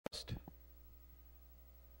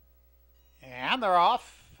And they're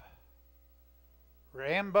off.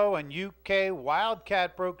 Rambo and UK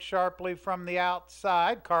Wildcat broke sharply from the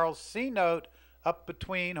outside. Carl C-Note up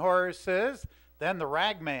between horses. Then the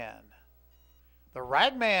Ragman. The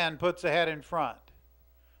Ragman puts ahead in front.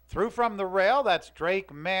 Through from the rail, that's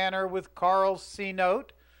Drake Manor with Carl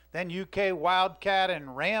C-Note. Then UK Wildcat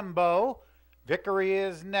and Rambo. Vickery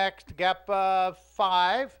is next, gap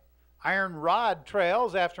 5. Iron Rod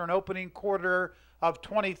trails after an opening quarter of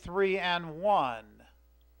 23-1.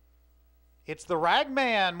 It's the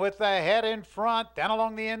Ragman with the head in front. Down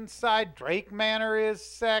along the inside, Drake Manor is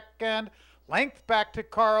second. Length back to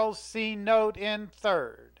Carl C-Note in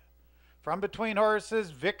third. From between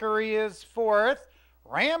horses, Vickery is fourth.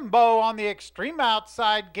 Rambo on the extreme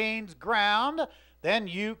outside gains ground. Then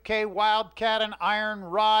UK Wildcat and Iron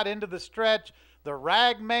Rod into the stretch. The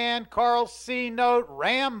Ragman, Carl C-Note,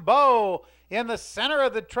 Rambo in the center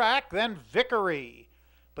of the track, then Vickery.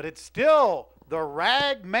 But it's still the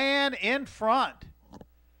Ragman in front.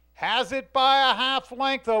 Has it by a half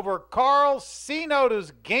length over Carl C-Note,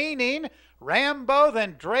 who's gaining. Rambo,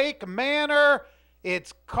 then Drake Manor.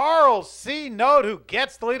 It's Carl C-Note who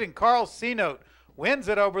gets the lead, and Carl C-Note wins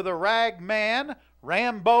it over the Ragman,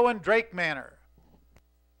 Rambo, and Drake Manor.